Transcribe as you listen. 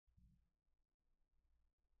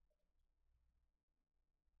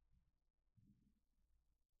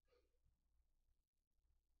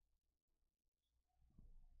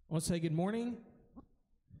I want to say good morning.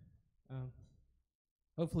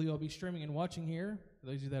 Hopefully you'll be streaming and watching here, for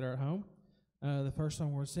those of you that are at home. The first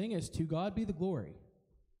song we're singing is To God Be the Glory.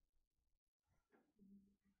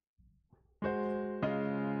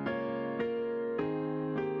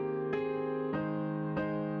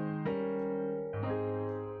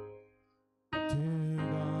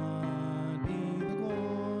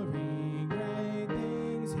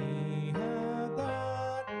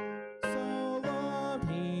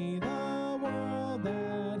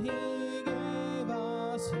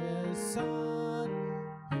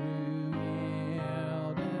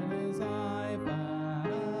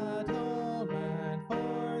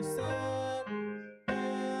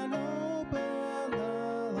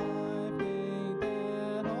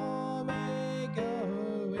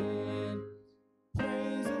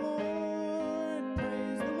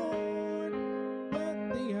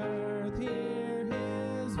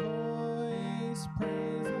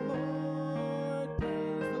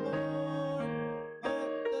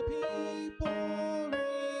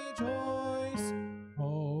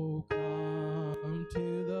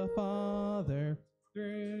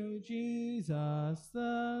 Jesus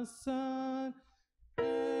the Son,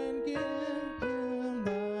 and give him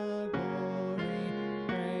the glory,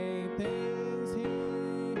 great things he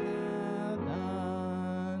hath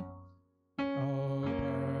done. Oh,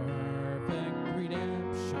 perfect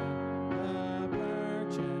redemption, the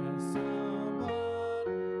purchase of blood,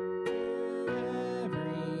 to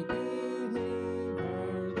every believer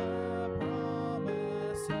the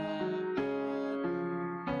promise of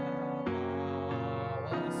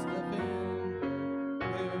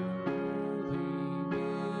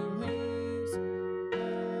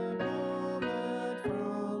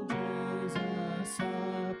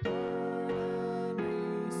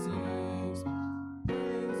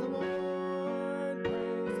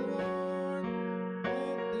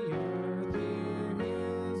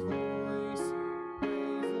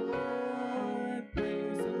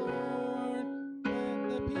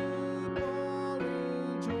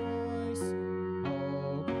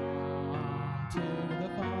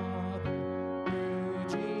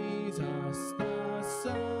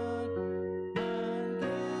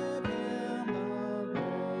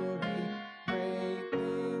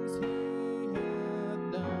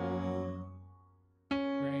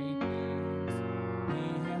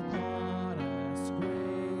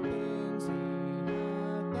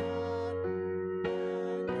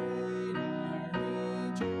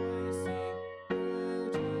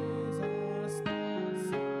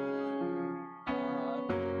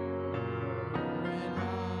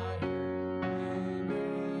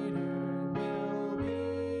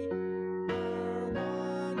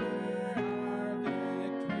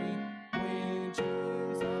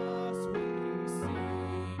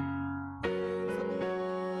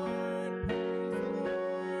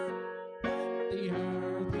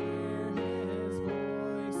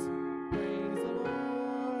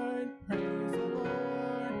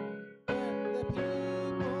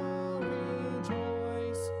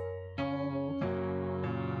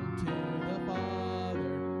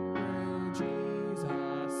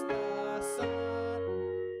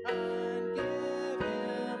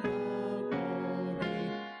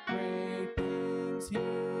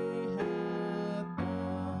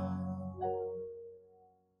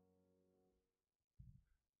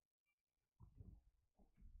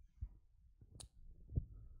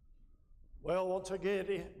Well, once again,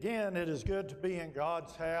 it is good to be in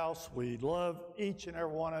God's house. We love each and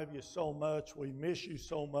every one of you so much. We miss you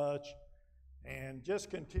so much. And just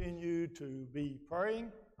continue to be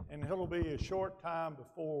praying, and it'll be a short time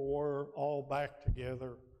before we're all back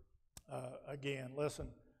together again. Listen,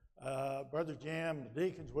 Brother Jim, the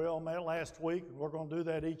deacons, we all met last week, and we're going to do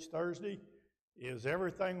that each Thursday. Is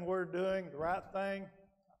everything we're doing the right thing?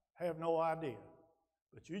 I have no idea.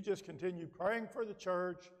 But you just continue praying for the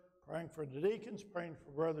church, praying for the deacons, praying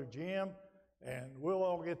for Brother Jim, and we'll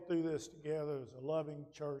all get through this together as a loving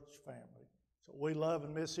church family. So we love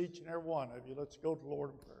and miss each and every one of you. Let's go to the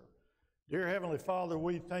Lord in prayer. Dear Heavenly Father,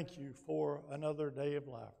 we thank you for another day of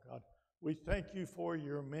life, God. We thank you for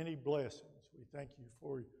your many blessings. We thank you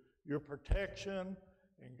for your protection.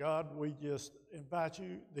 And God, we just invite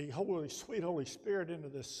you, the sweet Holy Spirit, into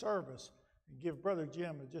this service and give Brother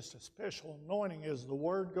Jim just a special anointing as the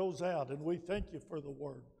word goes out. And we thank you for the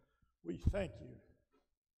word. We thank you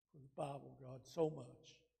for the Bible, God, so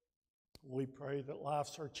much. We pray that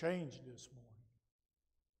lives are changed this morning.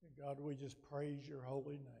 And God, we just praise your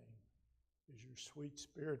holy name as your sweet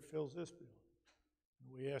Spirit fills this building.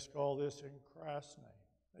 And we ask all this in Christ's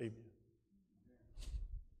name. Amen.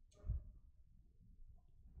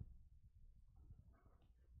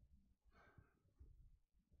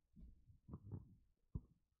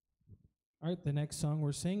 All right, the next song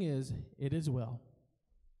we're singing is It Is Well.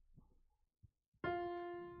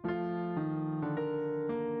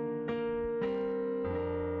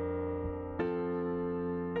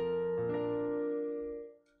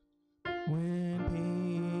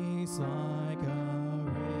 When peace like a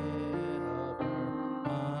river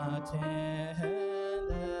attendeth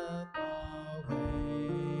my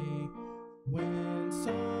way, when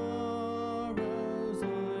sorrows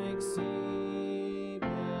like sea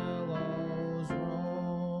billows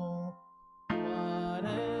roll, whatever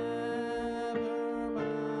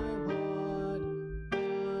my Lord,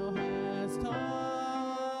 thou hast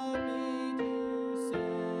taught me to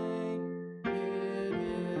say, it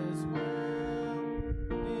is well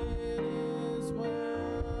with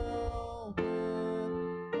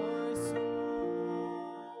my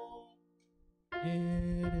soul. It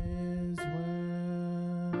is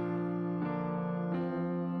well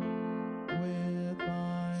with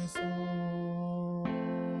my soul.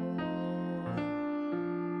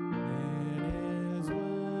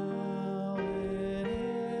 It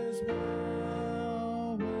is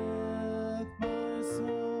well with my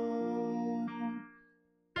soul.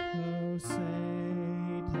 Though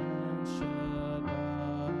Satan should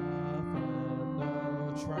buffet,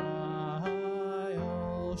 though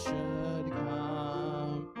trial should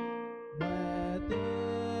come, let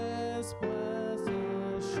this blessed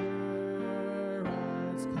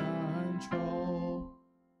assurance control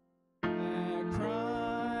that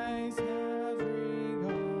Christ has regarded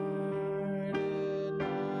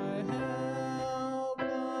my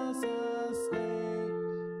helpless estate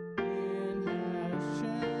and has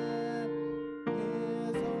shed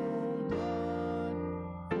his own blood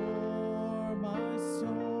for my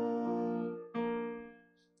soul.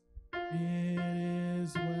 It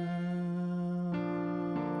is well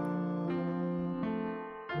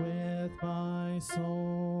with my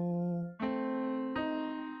soul.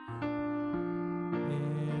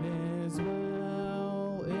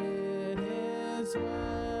 It is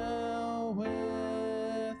well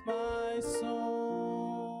with my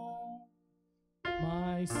soul.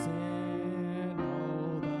 My sin,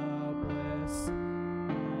 oh, the bliss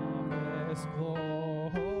of this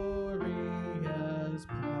glorious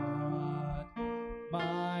plot.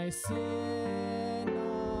 My sin,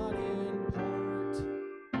 not in part,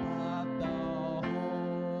 but the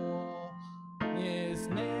whole, is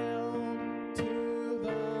nailed to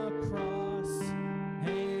the cross,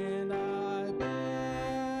 and I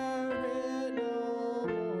bear it no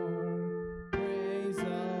more. Praise the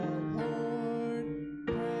Lord,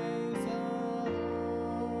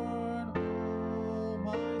 oh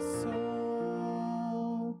my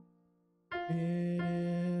soul. It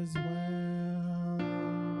is well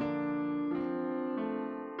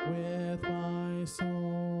with my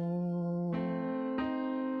soul.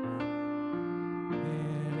 It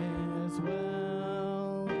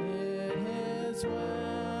is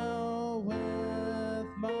well with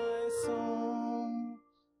my soul.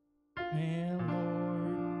 And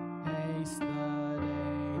Lord, haste the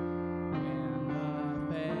day when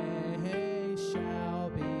the face shall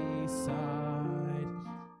be sight,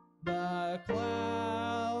 the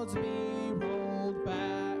clouds be rolled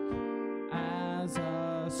back as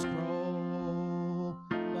a scroll,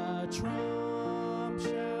 the trump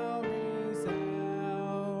shall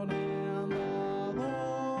resound, and the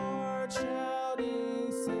Lord shall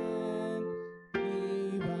descend.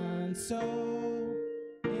 Even so,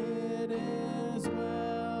 it is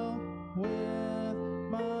well with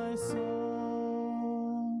my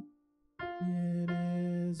soul. It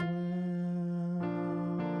is well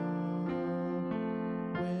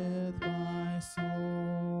with my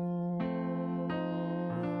soul.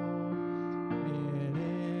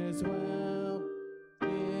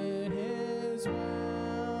 It is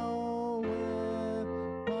well with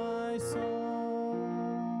my soul.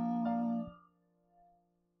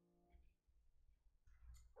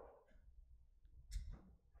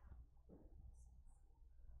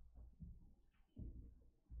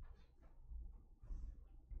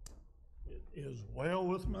 It is well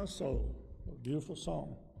with my soul. A beautiful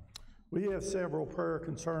song. We have several prayer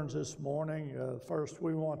concerns this morning. First,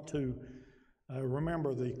 we want to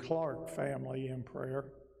remember the Clark family in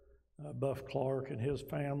prayer, Buff Clark and his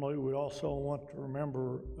family. We also want to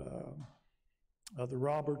remember the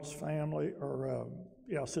Roberts family,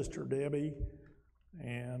 Sister Debbie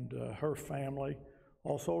and her family.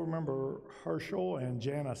 Also remember Herschel and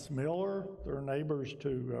Janice Miller. They're neighbors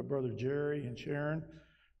to Brother Jerry and Sharon.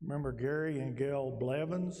 Remember Gary and Gail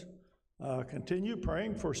Blevins. Continue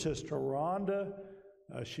praying for Sister Rhonda.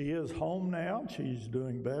 She is home now. She's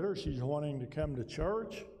doing better. She's wanting to come to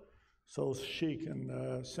church. so she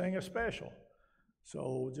can sing a special.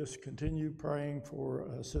 So just continue praying for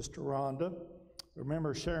Sister Rhonda.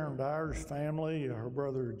 Remember Sharon Dyer's family, her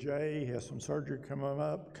brother Jay has some surgery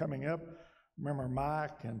coming up. Remember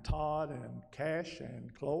Mike and Todd and Cash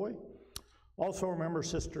and Chloe. Also remember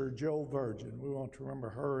Sister Joe Virgin. We want to remember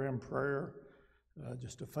her in prayer.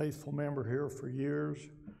 Just a faithful member here for years.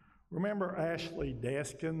 Remember Ashley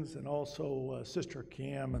Deskins and also Sister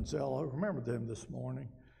Kim and Zella. Remember them this morning.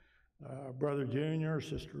 Brother Junior,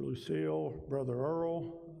 Sister Lucille, Brother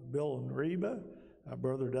Earl, Bill and Reba,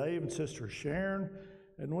 Brother Dave and Sister Sharon.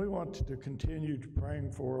 And we want to continue to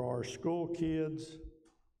praying for our school kids,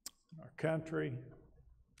 our country,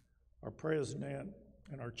 our president,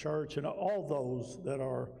 and our church, and all those that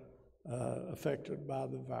are affected by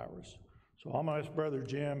the virus. So I'm going to ask Brother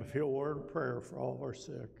Jim if he'll word a prayer for all of our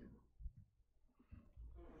sick.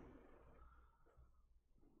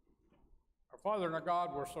 Our Father and our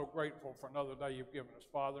God, we're so grateful for another day you've given us,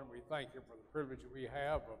 Father, and we thank you for the privilege that we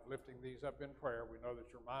have of lifting these up in prayer. We know that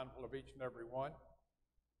you're mindful of each and every one.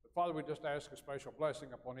 But Father, we just ask a special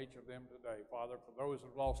blessing upon each of them today. Father, for those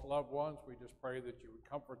who've lost loved ones, we just pray that you would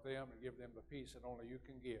comfort them and give them the peace that only you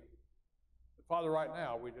can give. But Father, right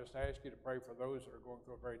now, we just ask you to pray for those that are going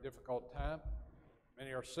through a very difficult time.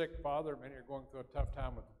 Many are sick, Father. Many are going through a tough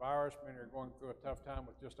time with the virus. Many are going through a tough time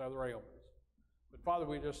with just other ailments. But Father,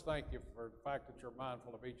 we just thank you for the fact that you're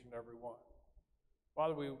mindful of each and every one.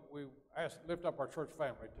 Father, we lift up our church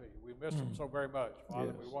family to you. We miss them so very much. Father,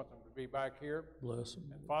 Yes. we want them to be back here. Bless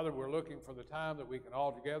them. And Father, we're looking for the time that we can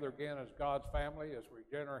all together again as God's family, as we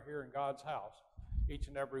gather here in God's house each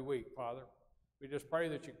and every week, Father. We just pray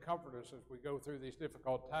that you comfort us as we go through these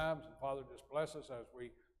difficult times. And Father, just bless us as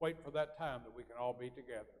we wait for that time that we can all be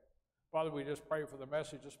together. Father, we just pray for the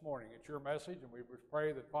message this morning. It's your message, and we just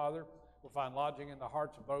pray that, Father, we'll find lodging in the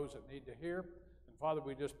hearts of those that need to hear. And Father,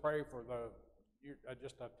 we just pray for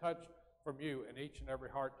just a touch from you in each and every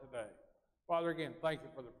heart today. Father, again, thank you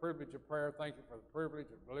for the privilege of prayer. Thank you for the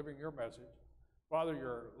privilege of delivering your message. Father,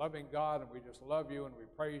 you're a loving God, and we just love you and we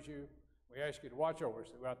praise you. We ask you to watch over us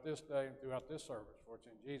throughout this day and throughout this service. For it's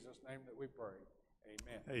in Jesus' name that we pray.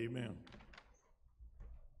 Amen. Amen.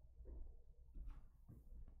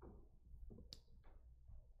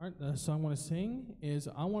 All right, the song I want to sing is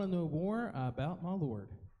I Want to Know More About My Lord.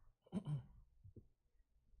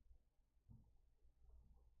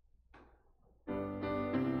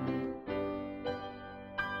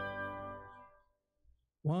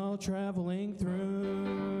 While traveling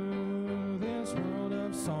through this world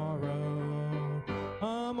of sorrow,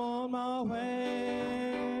 I'm on my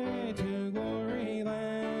way to glory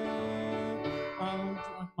land.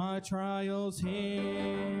 My trials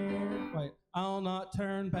here, I'll not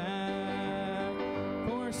turn back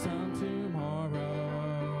for some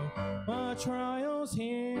tomorrow. My trials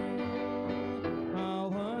here,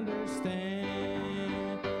 I'll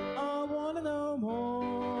understand. I want to know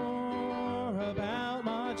more about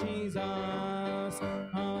my Jesus.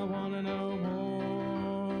 I want to know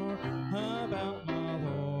more about my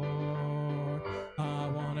Lord. I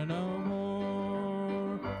want to know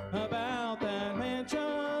more about that mansion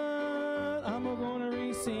I'm going to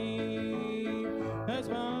receive as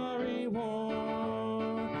my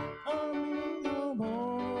reward. I mean no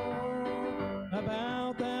more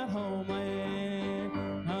about that homeland.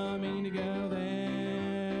 I mean to go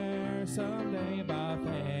there someday by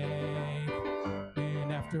faith.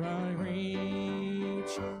 And after I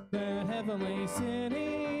reach that heavenly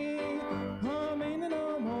city, I mean to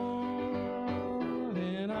know more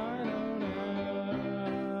than I know now.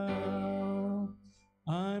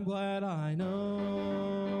 I'm glad I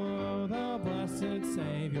know the blessed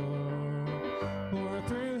Savior, for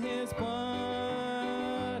through his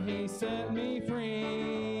blood he set me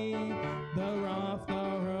free. Though rough the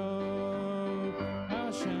road,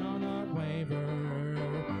 I shall not waver,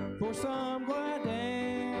 for some glad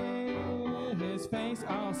day his face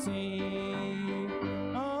I'll see.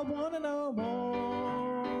 I want to know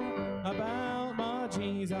more about my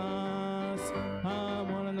Jesus. I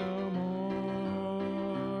want to know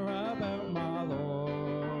more about my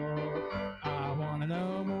Lord. I want to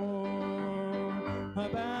know more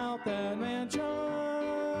about that mansion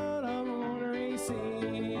I'm going to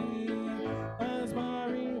receive as my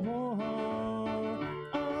reward.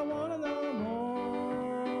 I want to know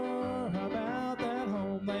more about that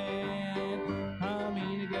homeland. I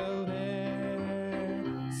mean to go there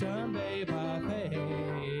someday by faith.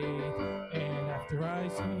 And after I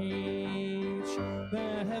reach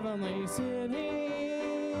that heavenly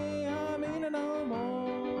city, I mean to know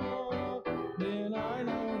more than I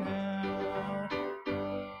know now.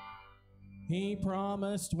 He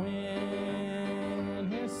promised when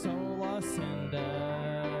his soul ascended,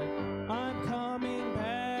 I'm coming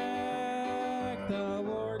back, the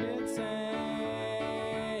Lord did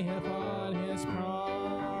say, upon his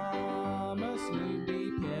promise you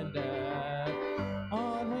depended,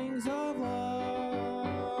 on wings of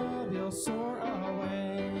love you'll soar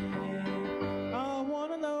away. I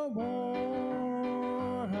want to know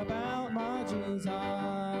more about my Jesus.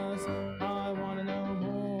 I want to know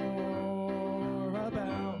more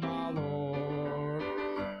about my Lord.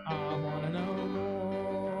 I want to know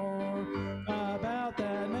more about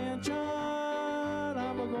that mansion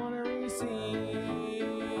I'm going to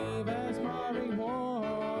receive as my reward.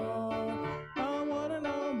 I want to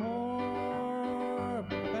know more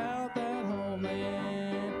about that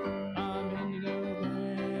homeland. I'm in to go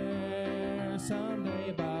there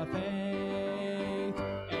someday by faith.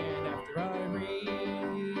 And after I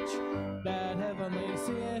reach that heavenly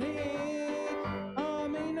city, I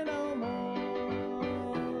mean to know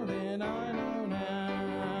more than I know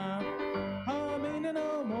now. I mean to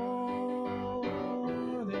know more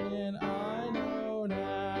than I know now.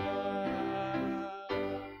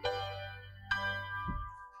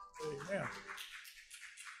 Amen.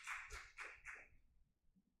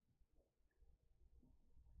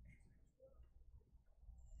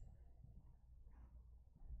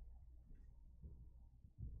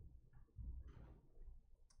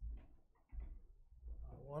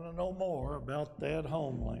 I want to know more about that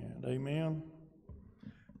homeland. Amen.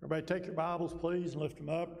 Everybody take your Bibles, please, and lift them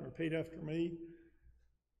up and repeat after me.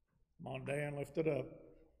 Come on, Dan, lift it up,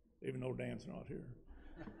 even though Dan's not here.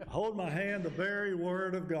 Hold my hand, the very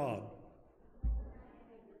word of God.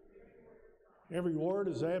 Every word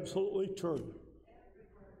is absolutely true.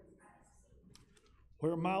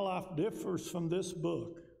 Where my life differs from this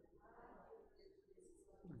book,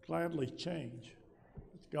 I'll gladly change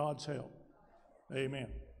with God's help. Amen.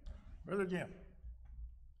 Brother Jim.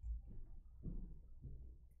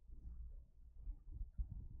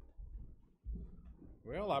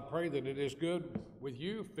 Well, I pray that it is good with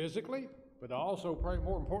you physically, but I also pray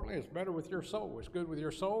more importantly it's better with your soul. It's good with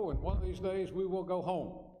your soul, and one of these days we will go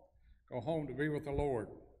home to be with the Lord.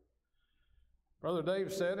 Brother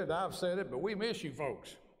Dave said it, I've said it, but we miss you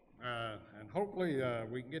folks. And hopefully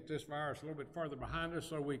we can get this virus a little bit further behind us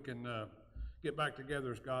so we can get back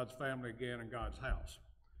together as God's family again in God's house.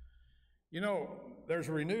 You know, there's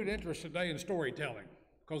a renewed interest today in storytelling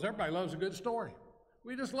because everybody loves a good story.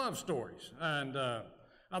 We just love stories. And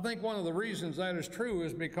I think one of the reasons that is true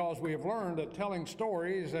is because we have learned that telling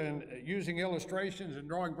stories and using illustrations and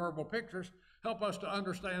drawing verbal pictures help us to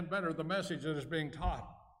understand better the message that is being taught.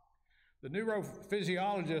 The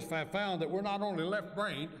neurophysiologists have found that we're not only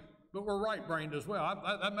left-brained, but we're right-brained as well.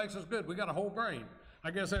 That makes us good. We got a whole brain.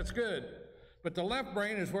 I guess that's good. But the left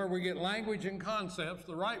brain is where we get language and concepts.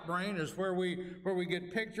 The right brain is where we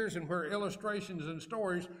get pictures and where illustrations and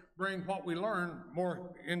stories bring what we learn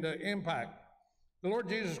more into impact. The Lord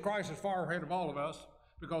Jesus Christ is far ahead of all of us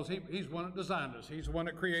because he's the one that designed us. He's the one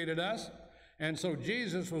that created us. And so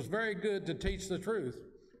Jesus was very good to teach the truth,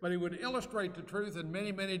 but he would illustrate the truth in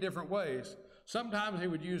many, many different ways. Sometimes he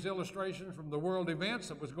would use illustrations from the world events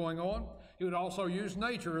that was going on. He would also use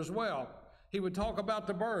nature as well. He would talk about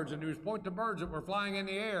the birds, and he would point to birds that were flying in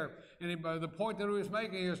the air. And the point that he was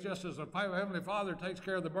making is just as the Heavenly Father takes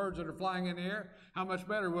care of the birds that are flying in the air, how much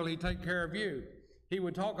better will he take care of you? He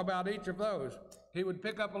would talk about each of those. He would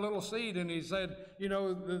pick up a little seed, and he said, you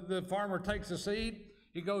know, the farmer takes a seed,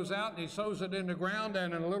 he goes out and he sows it in the ground,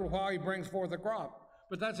 and in a little while he brings forth a crop.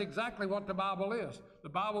 But that's exactly what the Bible is. The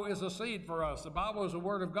Bible is a seed for us. The Bible is a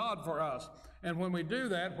word of God for us. And when we do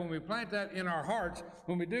that, when we plant that in our hearts,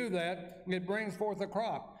 when we do that, it brings forth a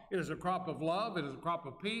crop. It is a crop of love. It is a crop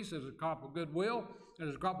of peace. It is a crop of goodwill. It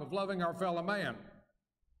is a crop of loving our fellow man.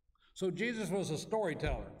 So Jesus was a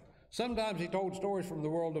storyteller. Sometimes he told stories from the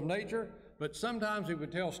world of nature, but sometimes he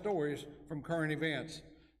would tell stories from current events.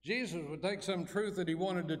 Jesus would take some truth that he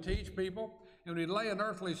wanted to teach people, and he'd lay an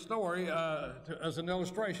earthly story as an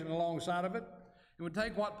illustration alongside of it. He would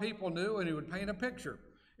take what people knew and he would paint a picture,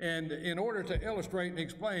 and in order to illustrate and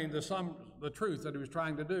explain the truth that he was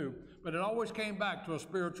trying to do. But it always came back to a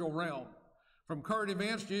spiritual realm. From current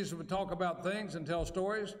events, Jesus would talk about things and tell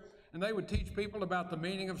stories, and they would teach people about the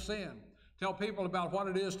meaning of sin, tell people about what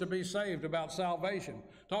it is to be saved, about salvation,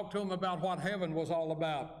 talk to them about what heaven was all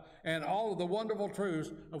about, and all of the wonderful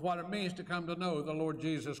truths of what it means to come to know the Lord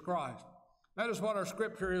Jesus Christ. That is what our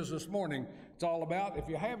scripture is this morning. It's all about. If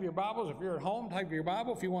you have your Bibles, if you're at home, take your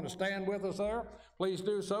Bible. If you want to stand with us there, please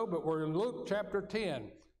do so. But we're in Luke chapter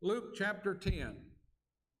 10. Luke chapter 10.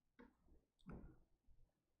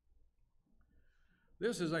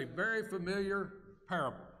 This is a very familiar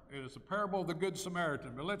parable. It is a parable of the Good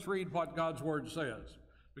Samaritan, but let's read what God's Word says.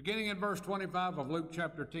 Beginning in verse 25 of Luke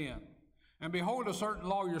chapter 10. And behold, a certain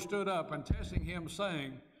lawyer stood up and testing him,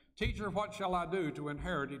 saying, Teacher, what shall I do to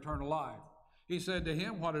inherit eternal life? He said to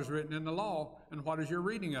him, What is written in the law, and what is your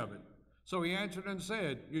reading of it? So he answered and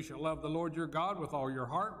said, You shall love the Lord your God with all your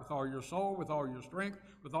heart, with all your soul, with all your strength,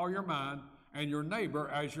 with all your mind, and your neighbor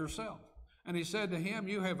as yourself. And he said to him,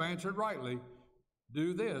 You have answered rightly.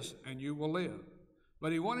 Do this, and you will live.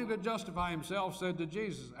 But he, wanting to justify himself, said to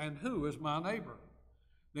Jesus, And who is my neighbor?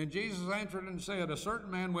 Then Jesus answered and said, A certain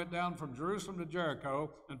man went down from Jerusalem to Jericho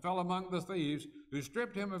and fell among the thieves, who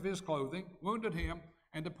stripped him of his clothing, wounded him,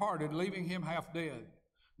 and departed, leaving him half dead.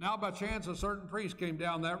 Now by chance a certain priest came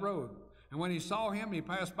down that road, and when he saw him, he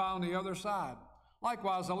passed by on the other side.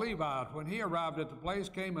 Likewise a Levite, when he arrived at the place,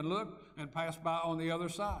 came and looked, and passed by on the other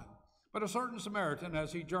side. But a certain Samaritan,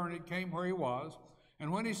 as he journeyed, came where he was,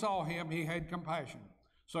 and when he saw him, he had compassion.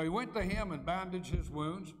 So he went to him and bandaged his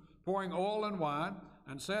wounds, pouring oil and wine,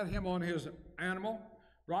 and set him on his animal,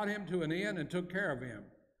 brought him to an inn, and took care of him.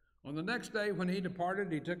 On the next day when he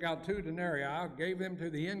departed, he took out 2 denarii, gave them to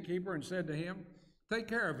the innkeeper, and said to him, Take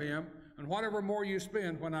care of him, and whatever more you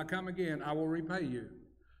spend when I come again, I will repay you.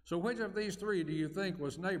 So which of these 3 do you think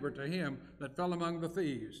was neighbor to him that fell among the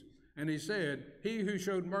thieves? And he said, He who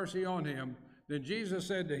showed mercy on him. Then Jesus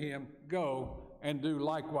said to him, Go and do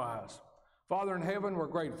likewise. Father in heaven, we're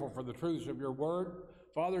grateful for the truths of your word.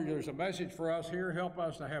 Father, there's a message for us here. Help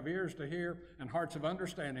us to have ears to hear and hearts of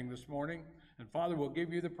understanding this morning. And Father, we'll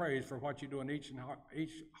give you the praise for what you do in each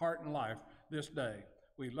heart and life this day.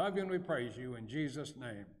 We love you and we praise you in Jesus'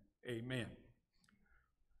 name. Amen.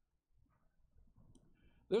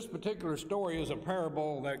 This particular story is a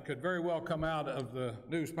parable that could very well come out of the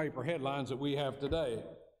newspaper headlines that we have today.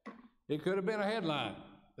 It could have been a headline.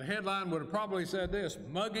 The headline would have probably said this,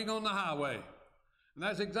 Mugging on the Highway. And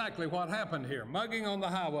that's exactly what happened here, mugging on the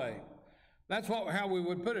highway. That's how we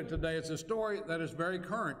would put it today. It's a story that is very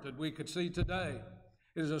current that we could see today.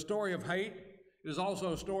 It is a story of hate. It is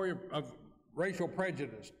also a story of racial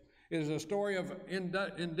prejudice. It is a story of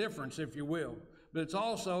indifference, if you will. But it's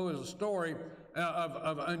also a story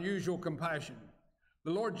of unusual compassion.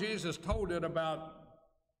 The Lord Jesus told it about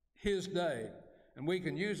his day, and we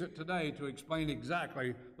can use it today to explain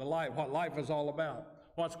exactly what life is all about,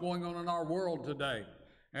 what's going on in our world today.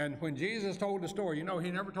 And when Jesus told the story, you know,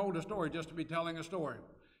 he never told a story just to be telling a story.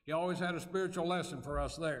 He always had a spiritual lesson for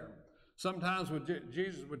us there. Sometimes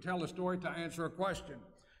Jesus would tell a story to answer a question.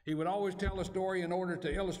 He would always tell a story in order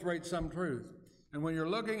to illustrate some truth. And when you're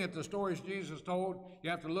looking at the stories Jesus told, you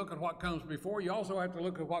have to look at what comes before. You also have to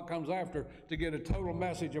look at what comes after to get a total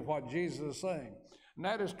message of what Jesus is saying. And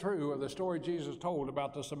that is true of the story Jesus told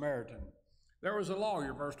about the Samaritan. There was a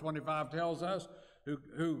lawyer, verse 25 tells us,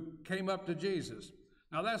 who came up to Jesus.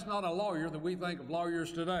 Now that's not a lawyer that we think of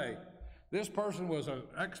lawyers today. This person was an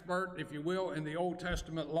expert, if you will, in the Old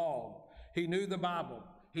Testament law. He knew the Bible.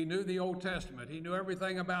 He knew the Old Testament. He knew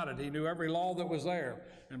everything about it. He knew every law that was there,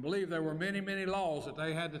 and believed there were many, many laws that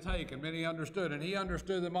they had to take, and many understood, and he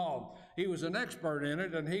understood them all. He was an expert in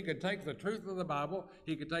it, and he could take the truth of the Bible,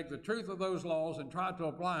 he could take the truth of those laws and try to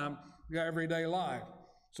apply them to everyday life.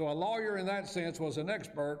 So a lawyer in that sense was an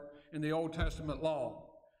expert in the Old Testament law.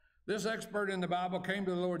 This expert in the Bible came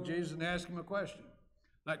to the Lord Jesus and asked him a question.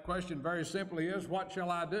 That question very simply is, what shall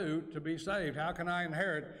I do to be saved? How can I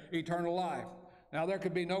inherit eternal life? Now, there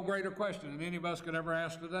could be no greater question than any of us could ever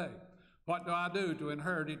ask today. What do I do to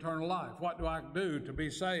inherit eternal life? What do I do to be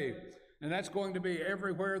saved? And that's going to be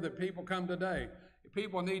everywhere that people come today.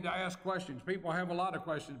 People need to ask questions. People have a lot of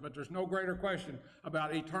questions, but there's no greater question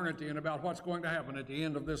about eternity and about what's going to happen at the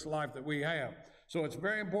end of this life that we have. So it's a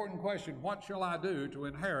very important question. What shall I do to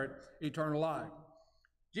inherit eternal life?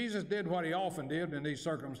 Jesus did what he often did in these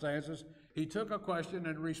circumstances. He took a question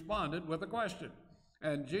and responded with a question.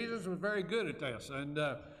 And Jesus was very good at this, and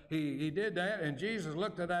he did that, and Jesus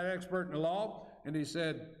looked at that expert in the law, and he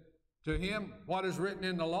said to him, what is written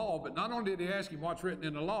in the law? But not only did he ask him what's written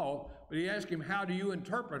in the law, but he asked him, how do you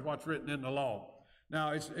interpret what's written in the law?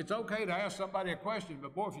 Now, it's okay to ask somebody a question,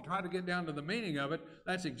 but boy, if you try to get down to the meaning of it,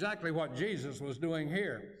 that's exactly what Jesus was doing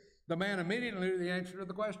here. The man immediately knew the answer to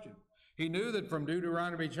the question. He knew that from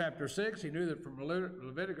Deuteronomy chapter 6, he knew that from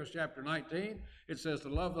Leviticus chapter 19, it says to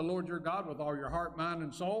love the Lord your God with all your heart, mind,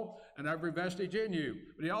 and soul, and every vestige in you.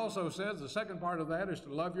 But he also says the second part of that is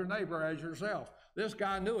to love your neighbor as yourself. This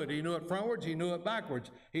guy knew it. He knew it frontwards, he knew it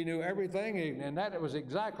backwards. He knew everything, and that was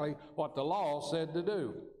exactly what the law said to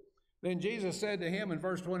do. Then Jesus said to him in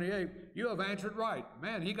verse 28, you have answered right.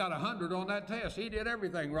 Man, he got 100 on that test. He did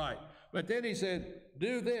everything right. But then he said,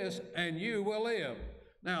 do this and you will live.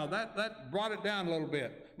 Now, that brought it down a little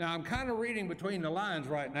bit. Now, I'm kind of reading between the lines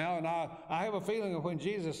right now, and I have a feeling that when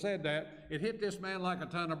Jesus said that, it hit this man like a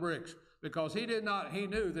ton of bricks, because he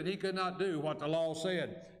knew that he could not do what the law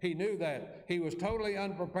said. He knew that. He was totally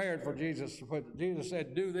unprepared for Jesus. Jesus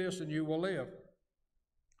said, do this and you will live.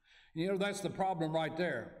 You know, that's the problem right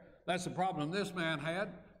there. That's the problem this man had.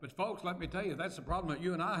 But folks, let me tell you, that's the problem that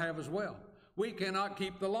you and I have as well. We cannot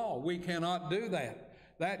keep the law. We cannot do that.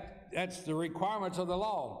 That's the requirements of the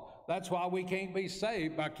law. That's why we can't be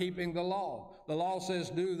saved, by keeping the law. The law says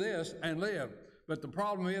do this and live. But the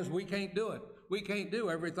problem is we can't do it. We can't do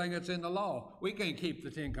everything that's in the law. We can't keep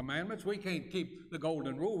the 10 Commandments. We can't keep the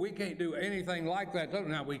Golden Rule. We can't do anything like that.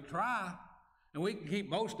 Now, we try, and we can keep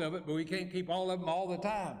most of it, but we can't keep all of them all the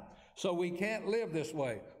time. So we can't live this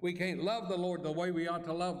way. We can't love the Lord the way we ought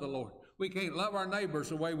to love the Lord. We can't love our neighbors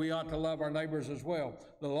the way we ought to love our neighbors as well.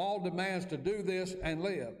 The law demands to do this and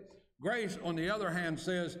live. Grace, on the other hand,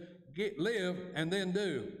 says live and then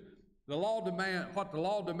do. What the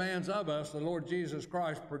law demands of us, the Lord Jesus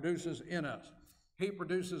Christ produces in us. He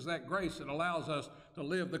produces that grace that allows us to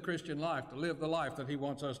live the Christian life, to live the life that he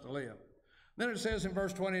wants us to live. Then it says in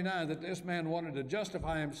verse 29 that this man wanted to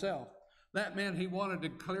justify himself. That meant he wanted to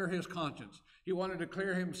clear his conscience. He wanted to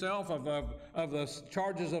clear himself of the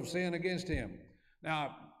charges of sin against him.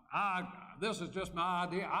 Now, this is just my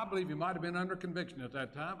idea. I believe he might have been under conviction at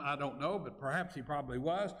that time. I don't know, but perhaps he probably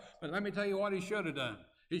was. But let me tell you what he should have done.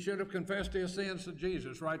 He should have confessed his sins to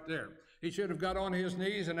Jesus right there. He should have got on his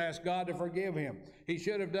knees and asked God to forgive him. He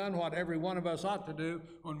should have done what every one of us ought to do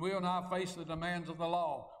when we and I face the demands of the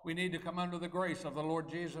law. We need to come under the grace of the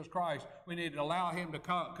Lord Jesus Christ. We need to allow him to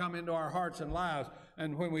come into our hearts and lives.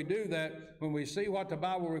 And when we do that, when we see what the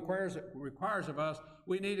Bible requires of us,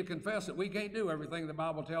 we need to confess that we can't do everything the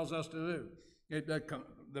Bible tells us to do.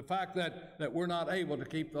 The fact that we're not able to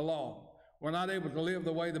keep the law. We're not able to live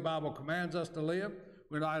the way the Bible commands us to live.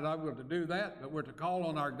 We're not able to do that, but we're to call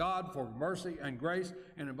on our God for mercy and grace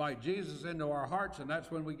and invite Jesus into our hearts, and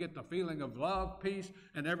that's when we get the feeling of love, peace,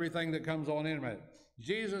 and everything that comes on in it.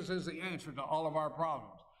 Jesus is the answer to all of our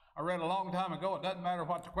problems. I read a long time ago, it doesn't matter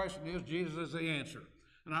what the question is, Jesus is the answer.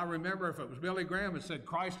 And I remember if it was Billy Graham that said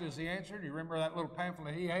Christ is the answer, do you remember that little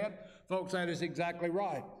pamphlet he had? Folks, that is exactly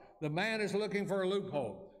right. The man is looking for a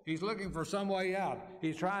loophole. He's looking for some way out.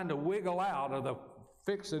 He's trying to wiggle out of the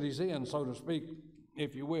fix that he's in, so to speak,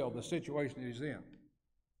 if you will, the situation he's in.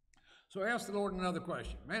 So ask the Lord another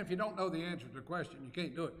question. Man, if you don't know the answer to the question, you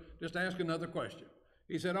can't do it. Just ask another question.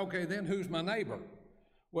 He said, okay, then who's my neighbor?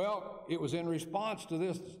 Well, it was in response to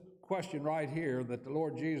this question right here that the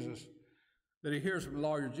Lord Jesus, that he hears from the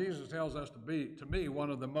lawyer Jesus, tells us to me, one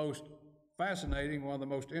of the most fascinating, one of the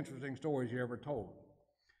most interesting stories he ever told.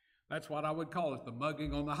 That's what I would call it, the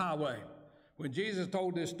mugging on the highway. When Jesus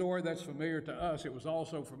told this story that's familiar to us, it was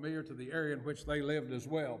also familiar to the area in which they lived as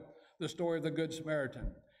well, the story of the Good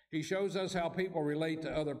Samaritan. He shows us how people relate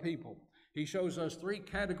to other people. He shows us 3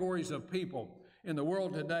 categories of people in the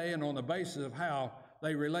world today and on the basis of how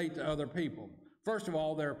they relate to other people. First of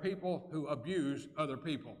all, there are people who abuse other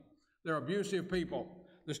people. They're abusive people.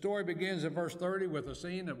 The story begins in verse 30 with a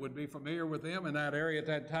scene that would be familiar with them in that area at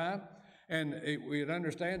that time. And we'd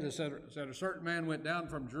understand it said a certain man went down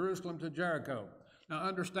from Jerusalem to Jericho. Now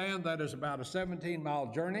understand that is about a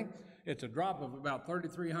 17-mile journey. It's a drop of about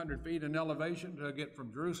 3,300 feet in elevation to get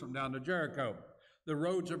from Jerusalem down to Jericho. The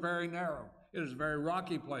roads are very narrow. It is a very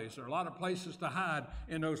rocky place. There are a lot of places to hide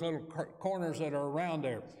in those little corners that are around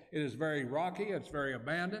there. It is very rocky. It's very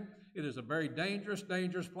abandoned. It is a very dangerous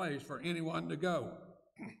place for anyone to go.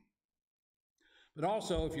 But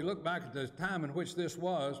also, if you look back at the time in which this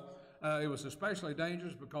was, it was especially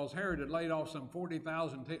dangerous because Herod had laid off some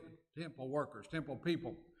 40,000 temple workers, temple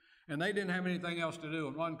people, and they didn't have anything else to do.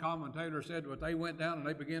 And one commentator said that they went down and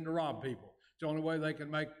they began to rob people. It's the only way they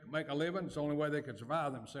can make a living. It's the only way they could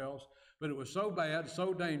survive themselves. But it was so bad,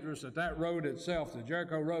 so dangerous that road itself, the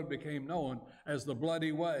Jericho Road, became known as the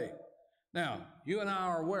Bloody Way. Now, you and I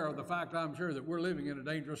are aware of the fact, I'm sure, that we're living in a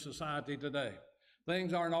dangerous society today.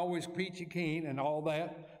 Things aren't always peachy keen and all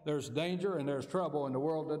that. There's danger and there's trouble in the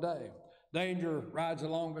world today. Danger rides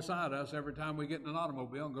along beside us every time we get in an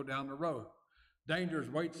automobile and go down the road. Danger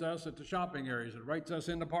waits us at the shopping areas. It waits us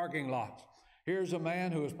in the parking lots. Here's a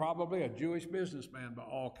man who is probably a Jewish businessman by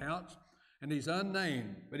all counts, and he's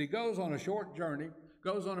unnamed. But he goes on a short journey,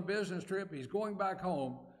 goes on a business trip. He's going back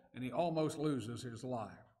home, and he almost loses his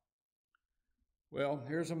life. Well,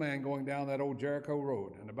 here's a man going down that old Jericho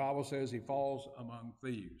road, and the Bible says he falls among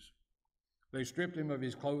thieves. They stripped him of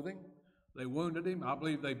his clothing. They wounded him. I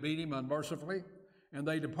believe they beat him unmercifully, and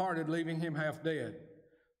they departed, leaving him half dead.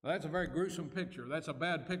 Well, that's a very gruesome picture. That's a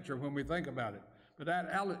bad picture when we think about it. But that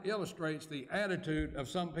illustrates the attitude of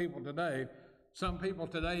some people today. Some people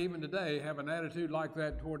today, even today, have an attitude like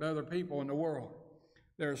that toward other people in the world.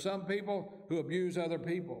 There are some people who abuse other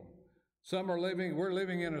people. We're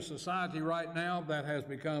living in a society right now that has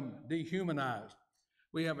become dehumanized.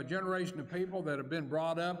 We have a generation of people that have been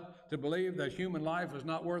brought up to believe that human life is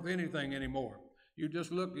not worth anything anymore. You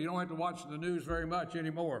just look, you don't have to watch the news very much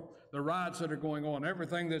anymore. The riots that are going on,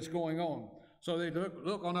 everything that's going on. So they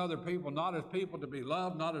look on other people not as people to be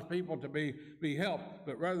loved, not as people to be helped,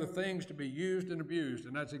 but rather things to be used and abused,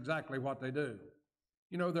 and that's exactly what they do.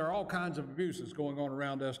 You know, there are all kinds of abuses going on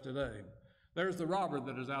around us today. There's the robber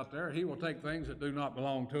that is out there. He will take things that do not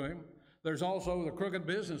belong to him. There's also the crooked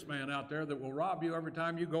businessman out there that will rob you every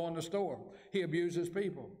time you go in the store. He abuses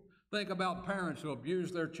people. Think about parents who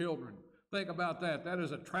abuse their children. Think about that. That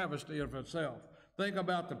is a travesty of itself. Think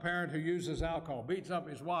about the parent who uses alcohol, beats up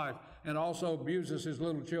his wife, and also abuses his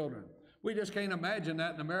little children. We just can't imagine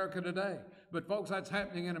that in America today. But folks, that's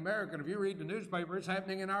happening in America. And if you read the newspaper, it's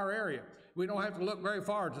happening in our area. We don't have to look very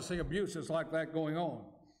far to see abuses like that going on.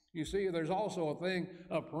 You see, there's also a thing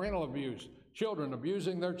of parental abuse, children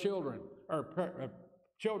abusing their children, or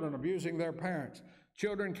children abusing their parents.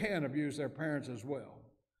 Children can abuse their parents as well.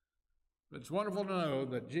 It's wonderful to know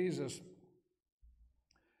that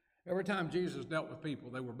every time Jesus dealt with people,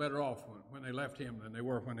 they were better off when they left him than they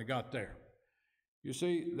were when they got there. You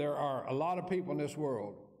see, there are a lot of people in this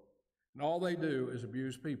world, and all they do is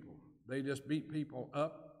abuse people. They just beat people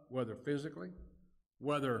up, whether physically,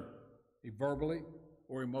 whether verbally,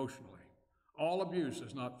 or emotionally. All abuse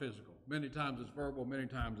is not physical. Many times it's verbal, many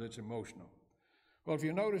times it's emotional. Well, if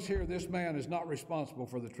you notice here, this man is not responsible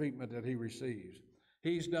for the treatment that he receives.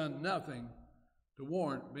 He's done nothing to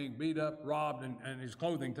warrant being beat up, robbed, and his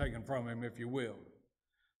clothing taken from him, if you will.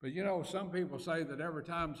 But you know, some people say that every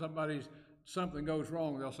time something goes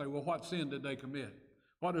wrong, they'll say, well, what sin did they commit?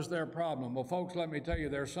 What is their problem? Well, folks, let me tell you,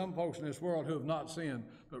 there are some folks in this world who have not sinned,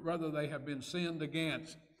 but rather they have been sinned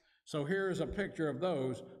against. So here is a picture of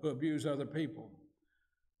those who abuse other people.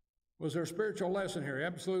 Was there a spiritual lesson here?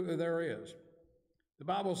 Absolutely there is. The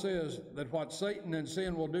Bible says that what Satan and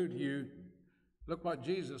sin will do to you, look what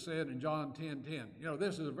Jesus said in John 10:10. You know,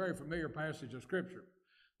 this is a very familiar passage of Scripture.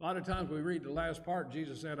 A lot of times we read the last part,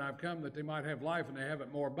 Jesus said, I've come that they might have life and they have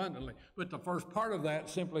it more abundantly. But the first part of that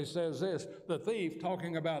simply says this, the thief,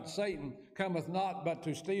 talking about Satan, cometh not but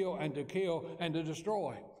to steal and to kill and to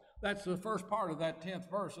destroy. That's the first part of that 10th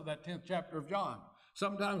verse of that 10th chapter of John.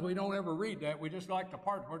 Sometimes we don't ever read that. We just like the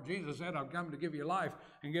part where Jesus said, I've come to give you life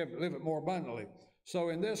and live it more abundantly. So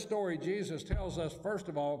in this story, Jesus tells us, first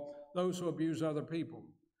of all, those who abuse other people.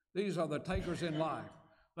 These are the takers in life.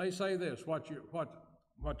 They say this, what's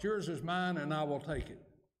yours is mine and I will take it.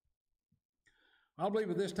 I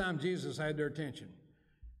believe at this time Jesus had their attention.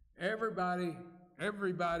 Everybody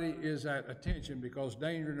is at attention because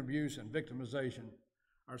danger and abuse and victimization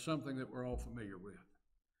are something that we're all familiar with.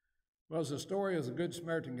 Well, as the story of the Good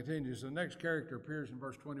Samaritan continues, the next character appears in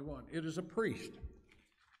verse 21. It is a priest.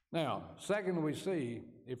 Now, second, we see,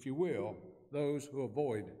 if you will, those who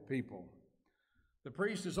avoid people. The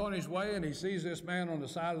priest is on his way and he sees this man on the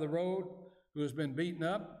side of the road who has been beaten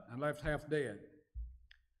up and left half dead.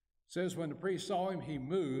 It says when the priest saw him, he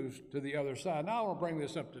moves to the other side. Now I want to bring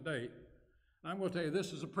this up to date. I'm going to tell you,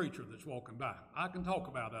 this is a preacher that's walking by. I can talk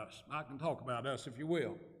about us. I can talk about us, if you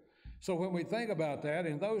will. So when we think about that,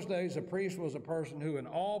 in those days, a priest was a person who, in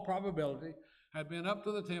all probability, had been up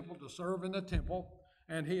to the temple to serve in the temple,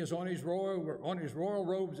 and he is on his royal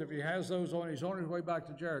robes, if he has those on, he's on his way back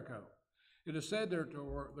to Jericho. It is said there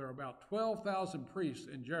are about 12,000 priests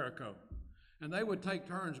in Jericho, and they would take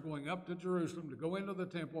turns going up to Jerusalem to go into the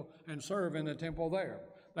temple and serve in the temple there.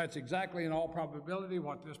 That's exactly, in all probability,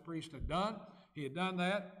 what this priest had done. He had done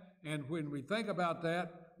that, and when we think about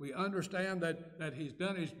that, we understand that he's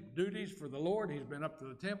done his duties for the Lord. He's been up to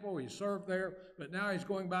the temple, he's served there, but now he's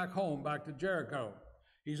going back home, back to Jericho.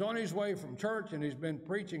 He's on his way from church, and he's been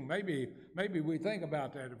preaching. Maybe we think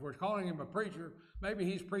about that. If we're calling him a preacher, maybe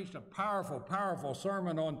he's preached a powerful, powerful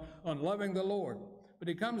sermon on loving the Lord. But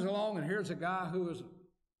he comes along, and here's a guy who is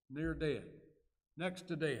near dead, next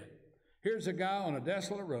to dead. Here's a guy on a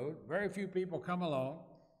desolate road. Very few people come along.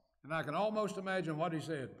 And I can almost imagine what he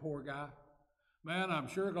said. Poor guy. Man, I'm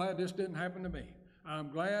sure glad this didn't happen to me.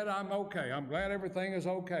 I'm glad I'm okay. I'm glad everything is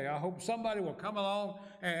okay. I hope somebody will come along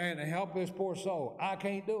and help this poor soul. I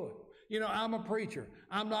can't do it. You know, I'm a preacher.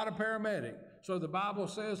 I'm not a paramedic. So the Bible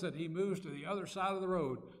says that he moves to the other side of the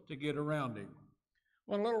road to get around him.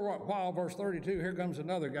 Well, in a little while, verse 32, here comes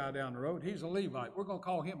another guy down the road. He's a Levite. We're going to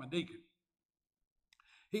call him a deacon.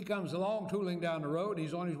 He comes along tooling down the road.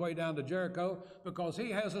 He's on his way down to Jericho because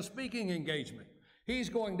he has a speaking engagement. He's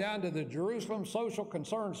going down to the Jerusalem Social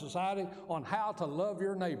Concern Society on how to love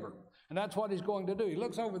your neighbor. And that's what he's going to do. He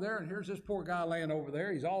looks over there, and here's this poor guy laying over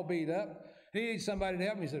there. He's all beat up. He needs somebody to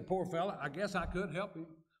help him. He said, poor fella, I guess I could help you,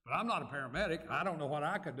 but I'm not a paramedic. I don't know what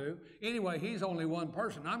I could do. Anyway, he's only one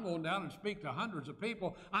person. I'm going down and speak to hundreds of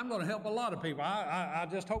people. I'm going to help a lot of people. I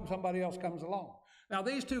just hope somebody else comes along. Now,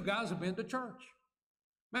 these two guys have been to church.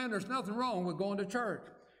 Man, there's nothing wrong with going to church.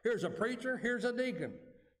 Here's a preacher, here's a deacon.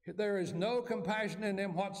 There is no compassion in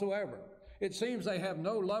them whatsoever. It seems they have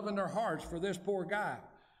no love in their hearts for this poor guy.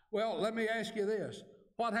 Well, let me ask you this.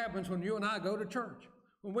 What happens when you and I go to church?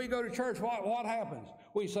 When we go to church, what happens?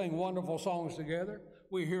 We sing wonderful songs together.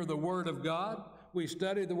 We hear the Word of God. We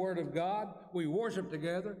study the Word of God. We worship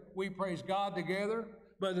together. We praise God together.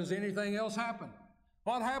 But does anything else happen?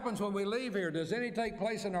 What happens when we leave here? Does any take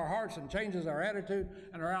place in our hearts and changes our attitude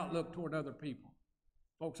and our outlook toward other people?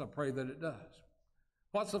 Folks, I pray that it does.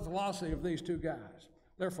 What's the philosophy of these two guys?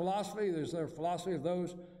 Their philosophy is their philosophy of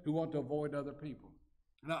those who want to avoid other people.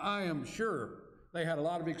 Now, I am sure they had a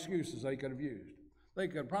lot of excuses they could have used. They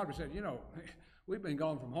could have probably said, you know, we've been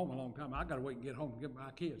gone from home a long time. I got to wait and get home and get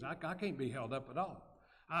my kids. I can't be held up at all.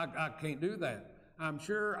 I can't do that. I'm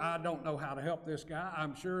sure I don't know how to help this guy.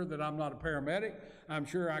 I'm sure that I'm not a paramedic. I'm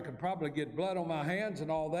sure I could probably get blood on my hands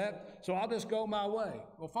and all that. So I'll just go my way.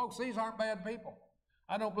 Well, folks, these aren't bad people.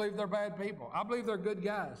 I don't believe they're bad people. I believe they're good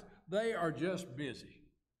guys. They are just busy.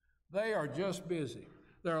 They are just busy.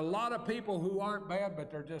 There are a lot of people who aren't bad,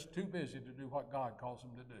 but they're just too busy to do what God calls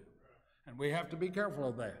them to do. And we have to be careful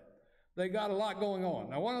of that. They got a lot going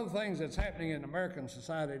on. Now, one of the things that's happening in American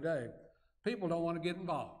society today, people don't want to get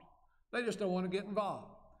involved. They just don't want to get involved.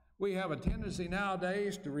 We have a tendency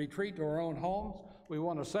nowadays to retreat to our own homes. We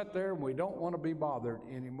want to sit there and we don't want to be bothered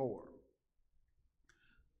anymore.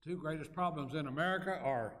 Two greatest problems in America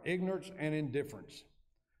are ignorance and indifference.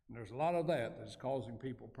 And there's a lot of that that's causing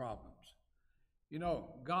people problems. You know,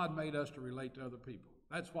 God made us to relate to other people.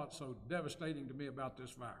 That's what's so devastating to me about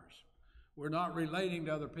this virus. We're not relating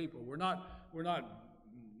to other people. We're not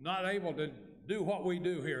able to do what we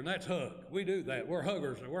do here, and that's hug. We do that. We're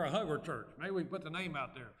huggers. We're a hugger church. Maybe we can put the name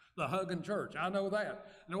out there, the hugging church. I know that.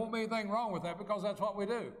 And there won't be anything wrong with that because that's what we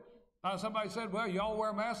do. Somebody said, well, y'all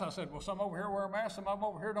wear masks. I said, well, some over here wear masks, some of them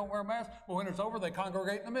over here don't wear masks. Well, when it's over, they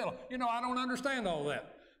congregate in the middle. You know, I don't understand all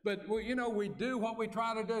that. But, you know, we do what we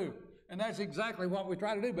try to do. And that's exactly what we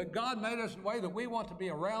try to do. But God made us in a way that we want to be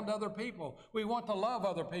around other people. We want to love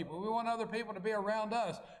other people. We want other people to be around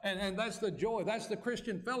us. And that's the joy. That's the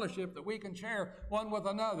Christian fellowship that we can share one with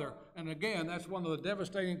another. And again, that's one of the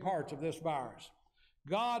devastating parts of this virus.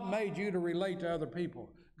 God made you to relate to other people.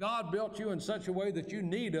 God built you in such a way that you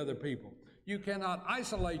need other people. You cannot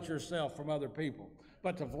isolate yourself from other people.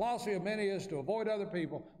 But the philosophy of many is to avoid other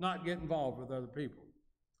people, not get involved with other people.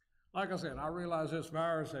 Like I said, I realize this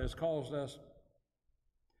virus has caused us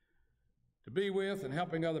to be with and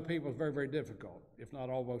helping other people is very, very difficult, if not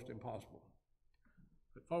almost impossible.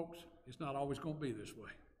 But folks, it's not always going to be this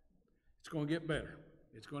way. It's going to get better.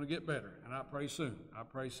 It's going to get better, and I pray soon. I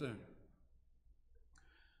pray soon.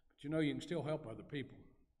 But you know, you can still help other people.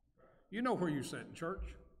 You know where you sit in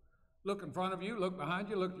church. Look in front of you, look behind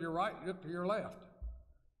you, look to your right, look to your left.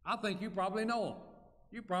 I think you probably know them.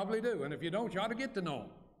 You probably do, and if you don't, you ought to get to know them.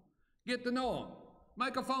 Get to know them.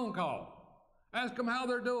 Make a phone call. Ask them how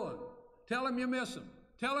they're doing. Tell them you miss them.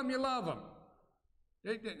 Tell them you love them.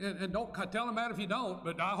 And don't tell them that if you don't,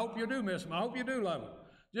 but I hope you do miss them. I hope you do love them.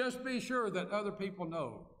 Just be sure that other people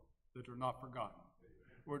know that they're not forgotten.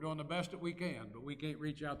 We're doing the best that we can, but we can't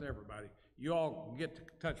reach out to everybody. You all get to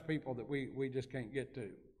touch people that we just can't get to.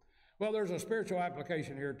 Well, there's a spiritual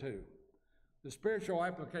application here too. The spiritual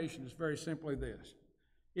application is very simply this.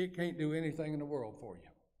 It can't do anything in the world for you.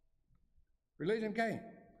 Religion can't.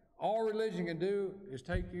 All religion can do is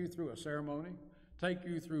take you through a ceremony, take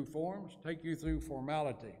you through forms, take you through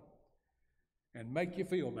formality, and make you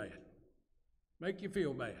feel bad. Make you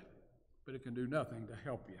feel bad. But it can do nothing to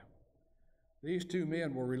help you. These two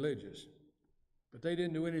men were religious, but they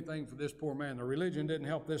didn't do anything for this poor man. The religion didn't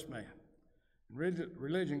help this man.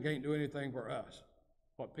 Religion can't do anything for us.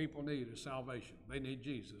 What people need is salvation. They need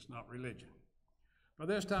Jesus, not religion. By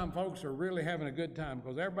this time, folks are really having a good time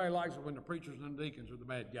because everybody likes it when the preachers and the deacons are the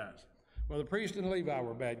bad guys. Well, the priest and Levi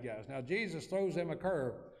were bad guys. Now, Jesus throws them a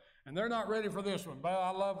curve, and they're not ready for this one. But I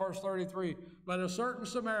love verse 33. But a certain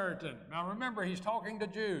Samaritan. Now, remember, he's talking to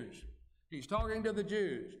Jews. He's talking to the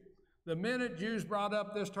Jews. The minute Jews brought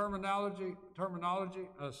up this terminology,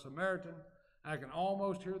 a Samaritan, I can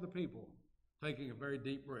almost hear the people taking a very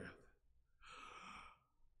deep breath.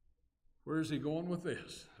 Where's he going with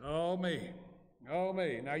this? Oh, me. Oh,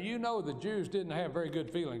 me. Now, you know the Jews didn't have very good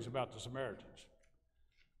feelings about the Samaritans.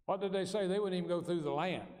 What did they say? They wouldn't even go through the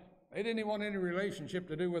land. They didn't even want any relationship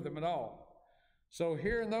to do with them at all. So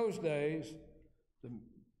here in those days, the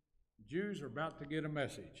Jews are about to get a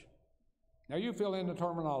message. Now, you fill in the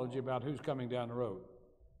terminology about who's coming down the road.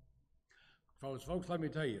 Folks, let me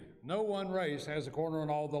tell you, no one race has a corner on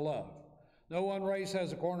all the love. No one race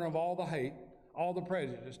has a corner of all the hate, all the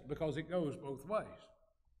prejudice, because it goes both ways.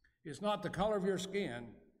 It's not the color of your skin,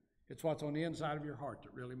 it's what's on the inside of your heart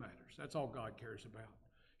that really matters. That's all God cares about.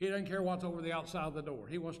 He doesn't care what's over the outside of the door.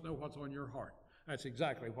 He wants to know what's on your heart. That's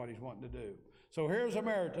exactly what he's wanting to do. So here's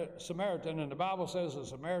a Samaritan, and the Bible says the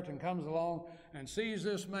Samaritan comes along and sees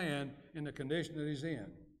this man in the condition that he's in.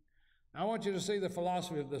 Now I want you to see the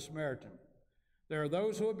philosophy of the Samaritan. There are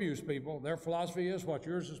those who abuse people. Their philosophy is, what's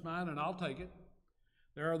yours is mine, and I'll take it.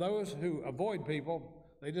 There are those who avoid people.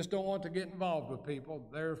 They just don't want to get involved with people.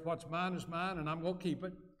 There's what's mine is mine, and I'm going to keep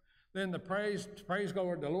it. Then the praise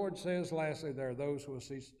goer, the Lord says, lastly, there are those who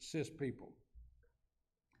assist people.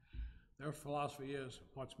 Their philosophy is,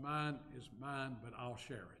 what's mine is mine, but I'll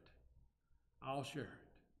share it. I'll share it.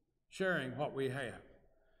 Sharing what we have.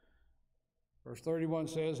 Verse 31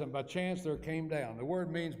 says, and by chance there came down. The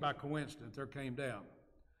word means by coincidence there came down.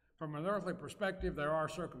 From an earthly perspective, there are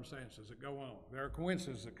circumstances that go on. There are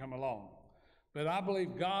coincidences that come along. But I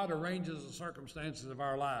believe God arranges the circumstances of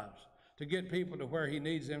our lives to get people to where he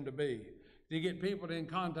needs them to be, to get people in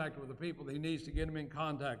contact with the people that he needs to get them in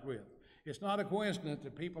contact with. It's not a coincidence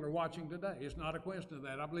that people are watching today. It's not a coincidence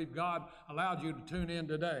that I believe God allowed you to tune in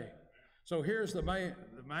today. So here's the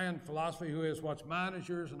man philosophy who is, what's mine is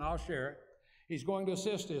yours and I'll share it. He's going to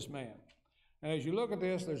assist this man. And as you look at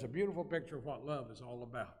this, there's a beautiful picture of what love is all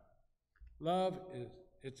about.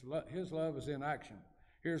 His love is in action.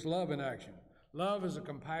 Here's love in action. Love is a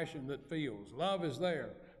compassion that feels. Love is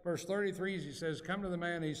there. Verse 33, he says, come to the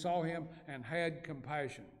man, he saw him and had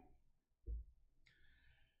compassion.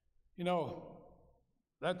 You know,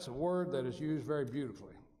 that's a word that is used very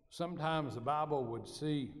beautifully. Sometimes the Bible would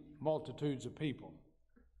see multitudes of people.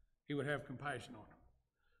 He would have compassion on them.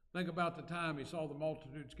 Think about the time he saw the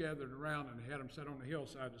multitudes gathered around and he had them sit on the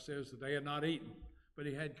hillside. It says that they had not eaten, but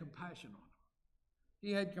he had compassion on them.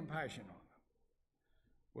 He had compassion on them.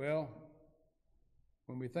 Well,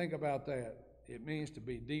 when we think about that, it means to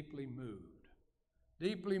be deeply moved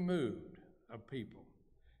of people.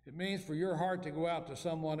 It means for your heart to go out to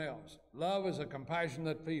someone else. Love is a compassion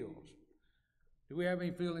that feels. Do we have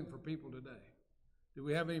any feeling for people today? Do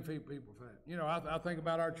we have any people for that? You know, I think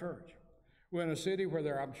about our church. We're in a city where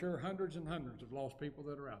there are, I'm sure, hundreds and hundreds of lost people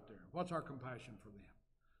that are out there. What's our compassion for them?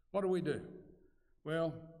 What do?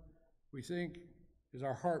 Well, we think, is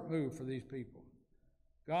our heart moved for these people?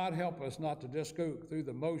 God help us not to just go through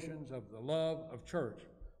the motions of the love of church,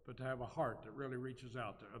 but to have a heart that really reaches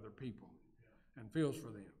out to other people and feels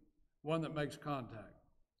for them, one that makes contact.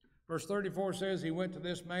 Verse 34 says he went to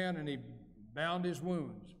this man and he bound his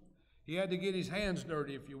wounds. He had to get his hands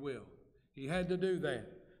dirty, if you will. He had to do that.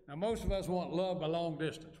 Now, most of us want love by long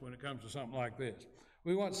distance when it comes to something like this.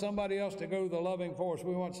 We want somebody else to go the loving for us.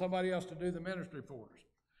 We want somebody else to do the ministry for us.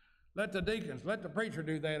 Let the deacons, let the preacher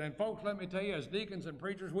do that. And folks, let me tell you, as deacons and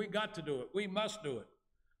preachers, we got to do it. We must do it.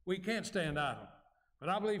 We can't stand idle. But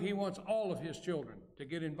I believe he wants all of his children to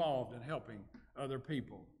get involved in helping other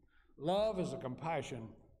people. Love is a compassion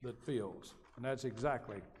that feels, and that's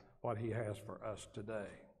exactly what he has for us today.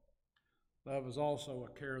 Love is also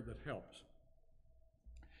a care that helps.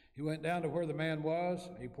 He went down to where the man was.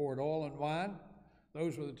 He poured oil and wine.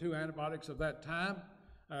 Those were the two antibiotics of that time.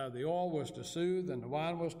 The oil was to soothe and the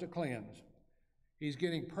wine was to cleanse. He's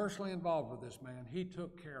getting personally involved with this man. He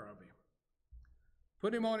took care of him.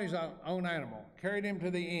 Put him on his own animal, carried him to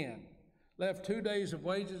the inn, left 2 days of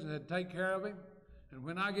wages and had to take care of him. And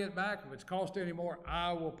when I get back, if it's cost any more,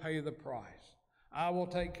 I will pay the price. I will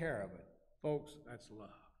take care of it. Folks, that's love.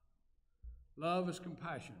 Love is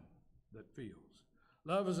compassion that feels.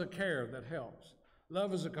 Love is a care that helps.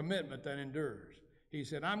 Love is a commitment that endures. He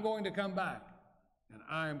said, I'm going to come back, and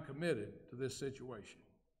I am committed to this situation.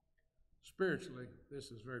 Spiritually, this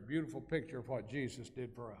is a very beautiful picture of what Jesus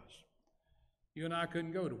did for us. You and I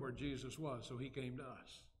couldn't go to where Jesus was, so he came to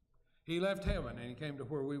us. He left heaven, and he came to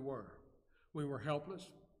where we were. We were helpless.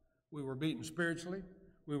 We were beaten spiritually.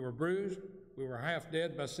 We were bruised. We were half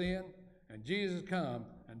dead by sin, and Jesus come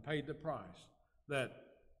and paid the price that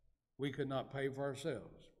we could not pay for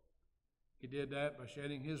ourselves. He did that by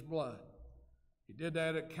shedding his blood. He did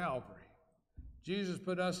that at Calvary. Jesus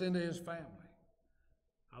put us into his family.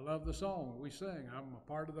 I love the song we sing, I'm a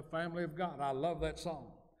part of the family of God. I love that song.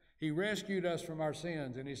 He rescued us from our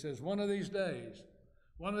sins, and he says, one of these days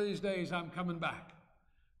I'm coming back.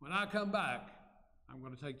 When I come back, I'm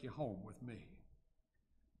going to take you home with me.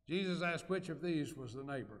 Jesus asked which of these was the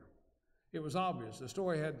neighbor. It was obvious. The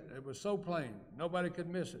story it was so plain. Nobody could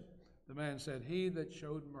miss it. The man said, he that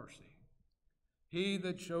showed mercy. He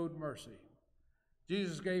that showed mercy.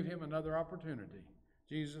 Jesus gave him another opportunity.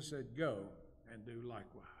 Jesus said, go and do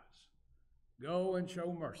likewise. Go and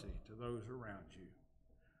show mercy to those around you.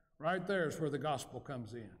 Right there is where the gospel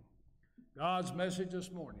comes in. God's message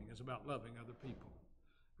this morning is about loving other people.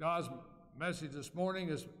 God's message this morning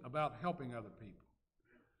is about helping other people.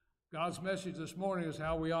 God's message this morning is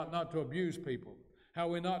how we ought not to abuse people, how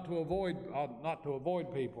we ought not to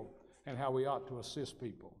avoid people, and how we ought to assist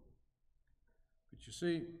people. But you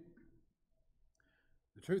see,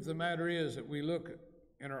 the truth of the matter is that we look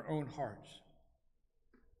in our own hearts.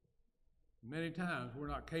 Many times we're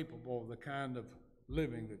not capable of the kind of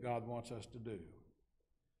living that God wants us to do.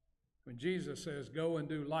 When Jesus says, go and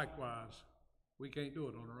do likewise, we can't do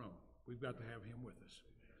it on our own. We've got to have him with us.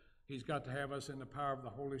 He's got to have us in the power of the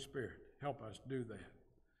Holy Spirit. Help us do that.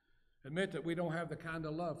 Admit that we don't have the kind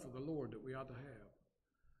of love for the Lord that we ought to have.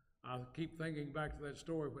 I keep thinking back to that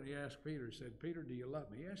story when he asked Peter, he said, Peter, do you love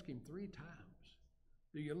me? He asked him 3 times.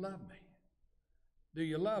 Do you love me? Do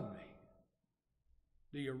you love me?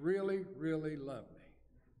 Do you really, really love me?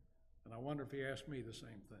 And I wonder if he asked me the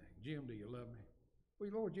same thing. Jim, do you love me? Well,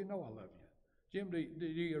 Lord, you know I love you. Jim, do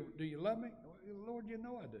you love me? Well, Lord, you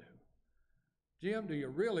know I do. Jim, do you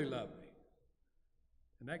really love me?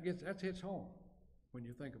 And that hits home when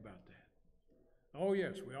you think about that. Oh,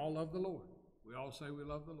 yes, we all love the Lord. We all say we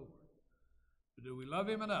love the Lord. But do we love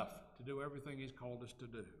him enough to do everything he's called us to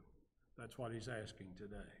do? That's what he's asking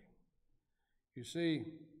today. You see,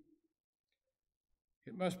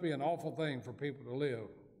 it must be an awful thing for people to live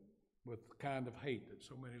with the kind of hate that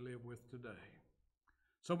so many live with today.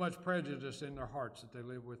 So much prejudice in their hearts that they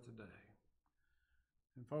live with today.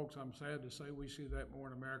 And folks, I'm sad to say we see that more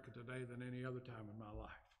in America today than any other time in my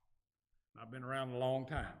life. I've been around a long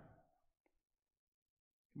time.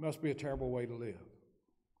 It must be a terrible way to live.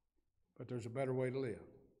 But there's a better way to live,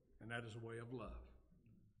 and that is a way of love.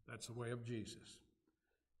 That's the way of Jesus.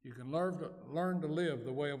 You can learn to live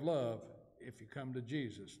the way of love if you come to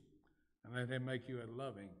Jesus and let him make you a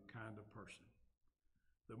loving kind of person.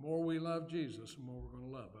 The more we love Jesus, the more we're going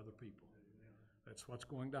to love other people. That's what's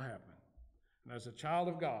going to happen. And as a child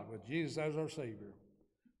of God, with Jesus as our Savior,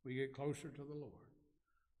 we get closer to the Lord,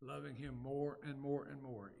 loving him more and more and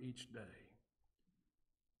more each day,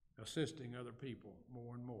 assisting other people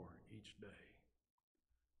more and more each day.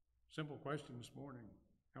 Simple question this morning,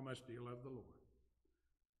 how much do you love the Lord?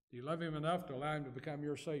 Do you love him enough to allow him to become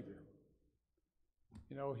your Savior?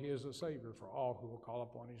 You know, he is a Savior for all who will call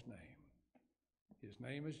upon his name. His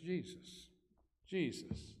name is Jesus.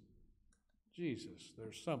 Jesus. Jesus.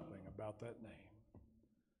 There's something about that name.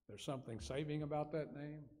 There's something saving about that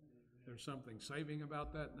name. There's something saving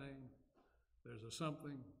about that name. There's a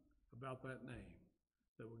something about that name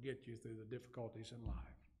that will get you through the difficulties in life.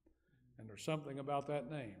 And there's something about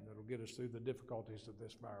that name that will get us through the difficulties of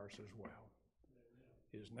this virus as well.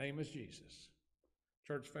 His name is Jesus.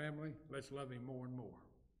 Church family, let's love him more and more,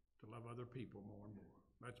 to love other people more and more.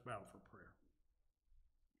 Let's bow for prayer.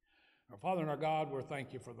 Our Father and our God, we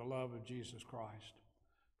thank you for the love of Jesus Christ.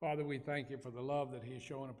 Father, we thank you for the love that he has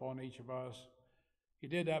shown upon each of us. He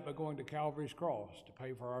did that by going to Calvary's cross to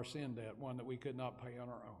pay for our sin debt, one that we could not pay on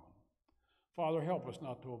our own. Father, help us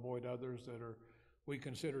not to avoid others that we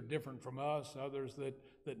consider different from us, others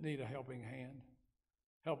that need a helping hand.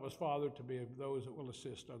 Help us, Father, to be those that will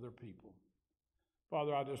assist other people.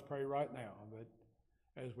 Father, I just pray right now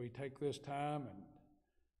that as we take this time, and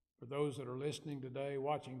for those that are listening today,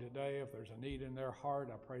 watching today, if there's a need in their heart,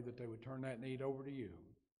 I pray that they would turn that need over to you.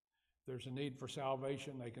 If there's a need for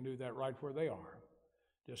salvation, they can do that right where they are.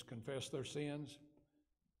 Just confess their sins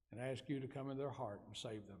and ask you to come in their heart and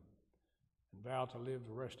save them, and vow to live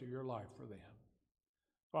the rest of your life for them.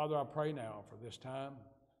 Father, I pray now for this time.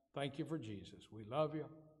 Thank you for Jesus. We love you.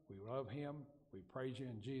 We love him. We praise you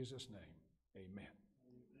in Jesus' name. Amen.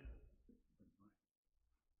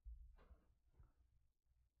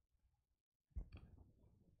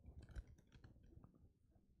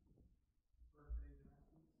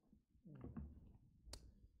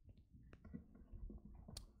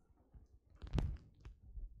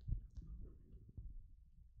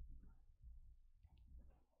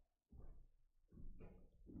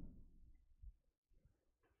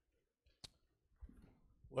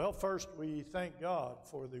 Well, first we thank God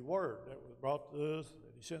for the word that was brought to us,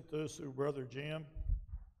 that he sent to us through Brother Jim.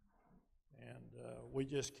 And we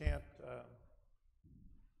just can't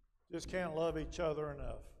Just can't love each other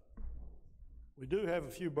enough. We do have a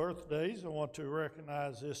few birthdays I want to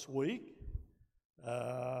recognize this week.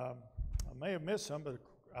 I may have missed some, but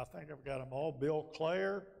I think I've got them all. Bill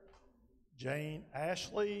Clare, Jane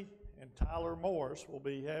Ashley, and Tyler Morris will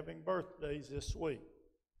be having birthdays this week.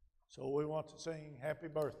 So we want to sing happy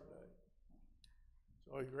birthday.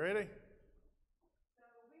 So are you ready? So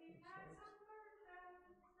we've had some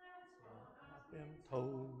birthdays, I've been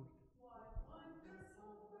told. what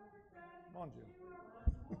wonderful birthday. Come on, Jim. You are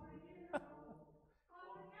one more year old. On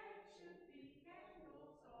the cake should be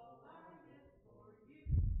candles, all lighted for you.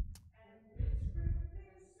 And this group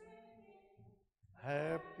is singing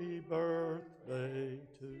Happy birthday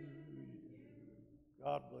to you.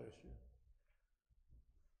 God bless you.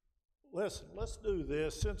 Listen, let's do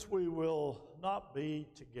this. Since we will not be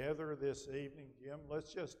together this evening, Jim,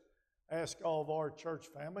 let's just ask all of our church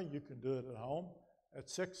family. You can do it at home. At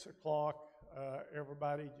 6 o'clock,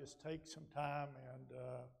 everybody just take some time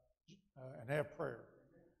and have prayer.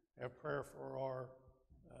 Have prayer for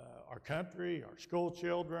our country, our school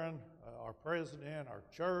children, our president, our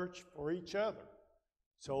church, for each other.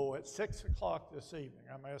 So at 6 o'clock this evening,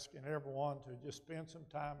 I'm asking everyone to just spend some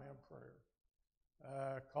time in prayer.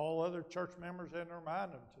 Call other church members and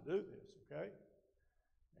remind them to do this, okay?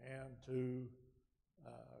 And to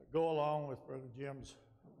go along with Brother Jim's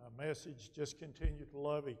message, just continue to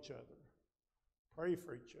love each other. Pray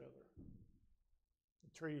for each other.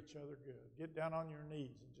 And treat each other good. Get down on your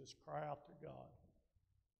knees and just cry out to God.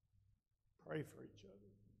 Pray for each other.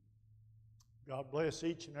 God bless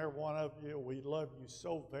each and every one of you. We love you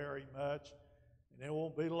so very much. And it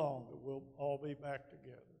won't be long that we'll all be back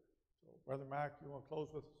together. Brother Mike, you want to close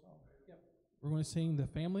with a song? Yep. We're going to sing The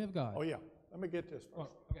Family of God. Oh, yeah. Let me get this first. Oh,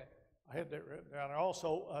 okay. I had that written down.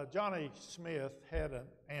 Also, Johnny Smith had an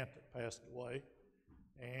aunt that passed away,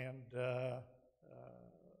 and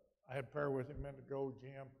I had prayer with him a minute ago,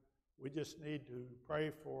 Jim. We just need to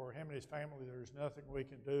pray for him and his family. There's nothing we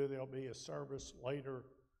can do. There'll be a service later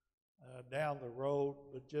down the road,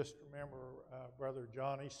 but just remember Brother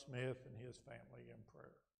Johnny Smith and his family in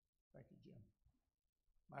prayer. Thank you, Jim.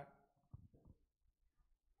 Mike?